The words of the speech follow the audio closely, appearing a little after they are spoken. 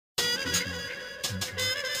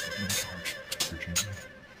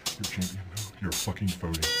You're a fucking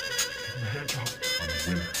phony. Give me a hand job. I'm a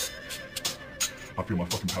winner. I feel my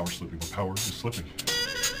fucking power slipping. My power is slipping.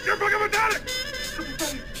 You're fucking pathetic! You're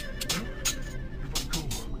pathetic! You're fucking cool.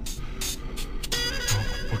 Oh,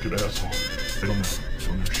 fucking asshole. They don't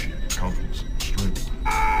know shit. Confidence. Strength.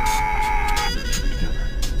 Ah! You keep it together.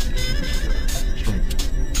 You keep this together. Strength.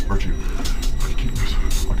 Virtue. I can keep this.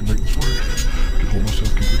 I can make this work. I can hold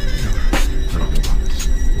myself completely together. They're not gonna find this.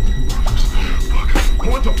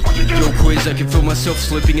 What the fuck you doing? Yo, Quiz, I can feel myself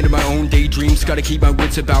slipping into my own daydreams. Gotta keep my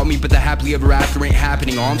wits about me, but the happily ever after ain't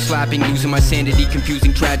happening. Oh, I'm slapping, losing my sanity,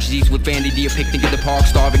 confusing tragedies with vanity. A picnic in the park,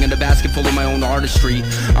 starving in a basket full of my own artistry.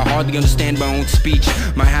 I hardly understand my own speech.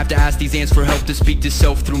 Might have to ask these ants for help to speak to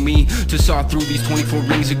self through me, to saw through these 24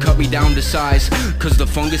 rings and cut me down to size. Cause the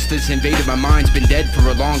fungus that's invaded my mind's been dead for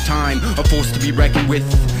a long time, a force to be reckoned with.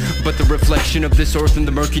 But the reflection of this earth and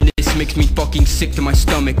the murkiness makes me fucking sick to my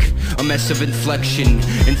stomach. A mess of inflection,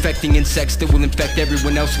 infecting insects that will infect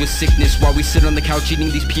everyone else with sickness. While we sit on the couch eating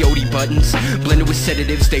these peyote buttons, blended with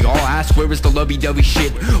sedatives. They all ask, where is the lovey-dovey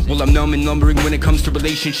shit? Well, I'm numb and lumbering when it comes to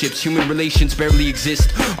relationships. Human relations barely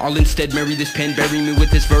exist. I'll instead marry this pen, bury me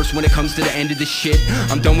with this verse. When it comes to the end of this shit,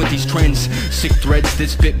 I'm done with these trends. Sick threads that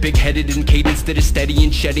spit big-headed in cadence that is steady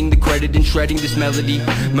and shedding the credit and shredding this melody.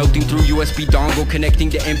 Melting through USB dongle, connecting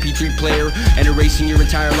to MP3 player and erasing your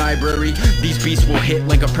entire library. These beasts will hit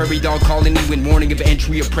like a prairie dog colony when warning of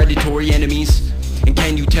entry of predatory enemies. And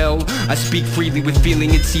can you tell? I speak freely with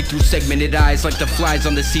feeling and see through segmented eyes like the flies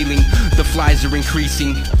on the ceiling. The flies are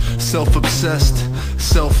increasing. Self-obsessed,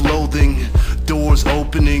 self-loathing, doors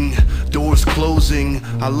opening, doors closing.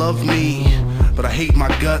 I love me, but I hate my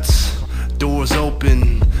guts. Doors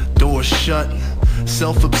open, doors shut.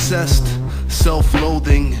 Self-obsessed,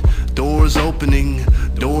 self-loathing, doors opening,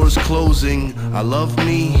 doors closing. I love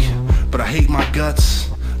me, but I hate my guts.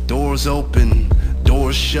 Doors open,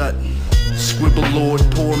 doors shut. Scribble lord,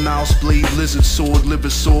 poor mouse blade, lizard sword, liver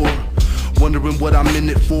sore. Wondering what I'm in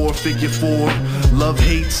it for, figure 4. Love,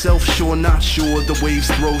 hate, self-sure, not sure. The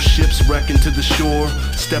waves throw ships wrecking to the shore.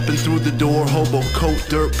 Stepping through the door, hobo coat,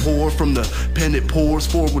 dirt pour. From the pen it pours,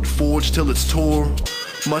 forward forge till it's tore.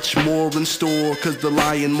 Much more in store, cause the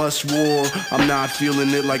lion must roar. I'm not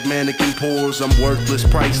feeling it like mannequin pores. I'm worthless,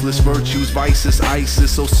 priceless, virtues, vices,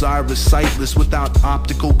 ISIS, Osiris, sightless, without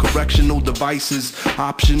optical correctional devices.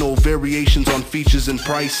 Optional variations on features and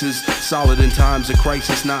prices. Solid in times of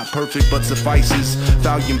crisis, not perfect but suffices.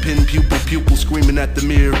 Valiant pin, pupil screaming at the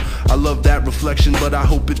mirror. I love that reflection but I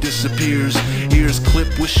hope it disappears. Ears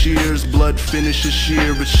clipped with shears, blood finishes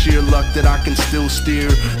sheer. It's sheer luck that I can still steer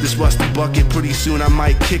this rusty bucket. Pretty soon I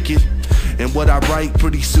might kick it, and what I write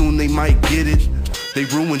pretty soon they might get it. They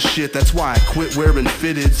ruin shit, that's why I quit wearing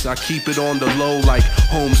fitteds. I keep it on the low like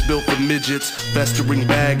homes built for midgets. Festering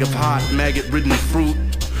bag of hot maggot-ridden fruit.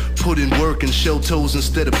 Put in work and shell toes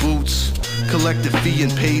instead of boots. Collect a fee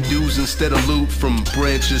and pay dues instead of loot. From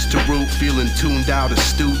branches to root, feeling tuned out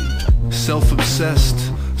astute.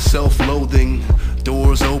 Self-obsessed, self-loathing,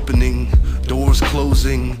 doors opening, doors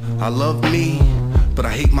closing. I love me, but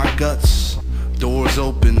I hate my guts. Doors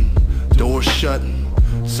open, doors shut.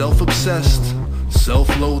 Self-obsessed,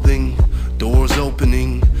 self-loathing, doors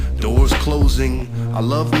opening, doors closing. I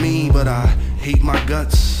love me, but I hate my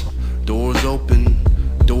guts. Doors open,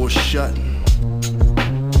 doors shut.